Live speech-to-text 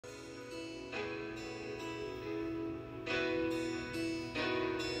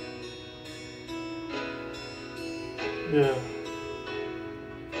Yeah.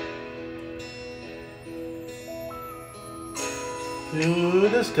 To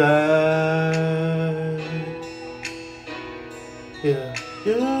the sky. Yeah.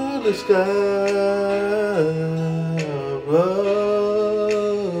 To the sky above.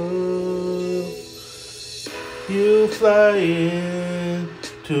 You fly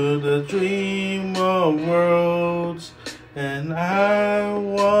into the dream of worlds, and I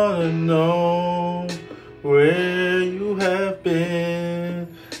wanna know where you have been.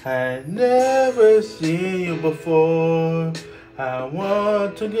 I never seen you before. I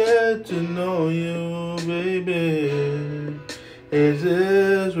want to get to know you, baby. Is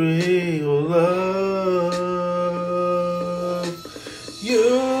this real love?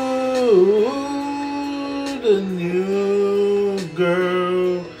 You, the new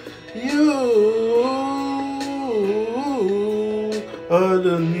girl. You are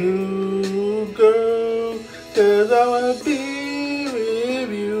the new girl. 'Cause I wanna be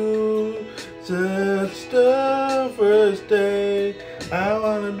with you since the first day. I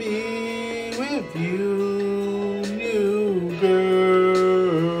wanna be with you, new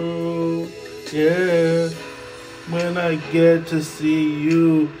girl. Yeah. When I get to see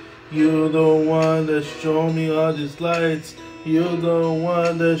you, you're the one that show me all these lights. You're the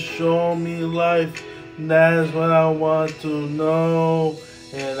one that show me life. That's what I want to know.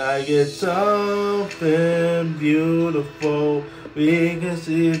 And I get something beautiful. We can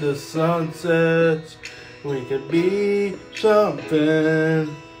see the sunsets. We can be something.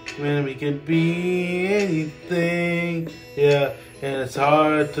 When we can be anything. Yeah, and it's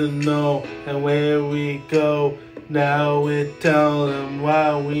hard to know. And where we go. Now we tell them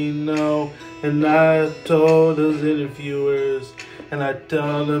why we know. And I told those interviewers, and I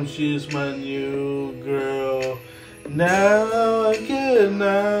tell them she's my new girl. Now I get it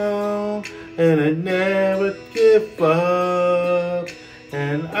now, and I never give up.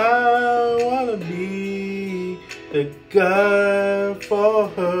 And I wanna be the guy for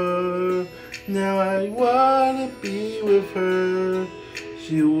her. Now I wanna be with her.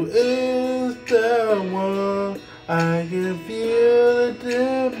 She is the one. I can feel it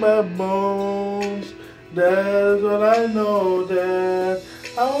in my bones. That's what I know, that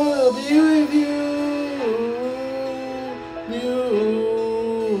I wanna be with you,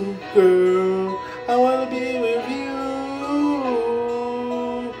 new girl. I wanna be with you,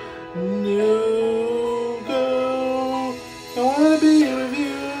 new girl. I wanna be with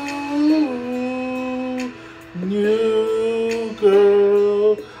you, new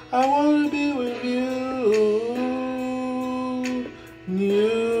girl. I wanna be with you.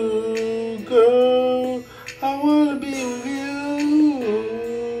 New girl, I wanna be with you.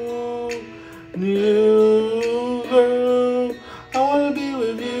 New girl, I wanna be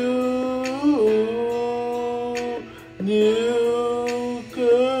with you. New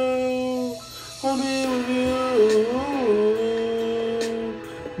girl, I'll be with you.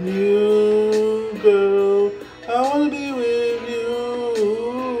 New girl, I wanna be with you.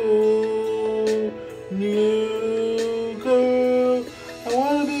 New girl, I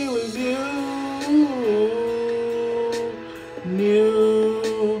wanna be with you,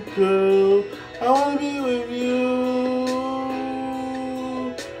 new girl. I wanna be with you,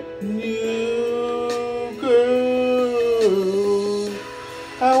 new girl.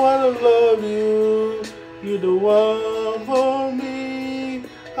 I wanna love you, you're the one for me.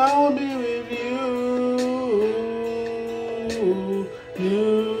 I wanna be with you,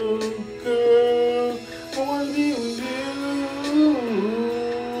 new girl. I wanna be with you,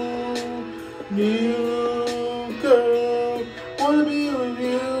 new girl. Wanna be with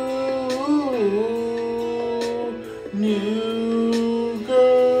you, new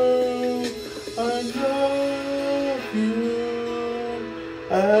girl. I love you.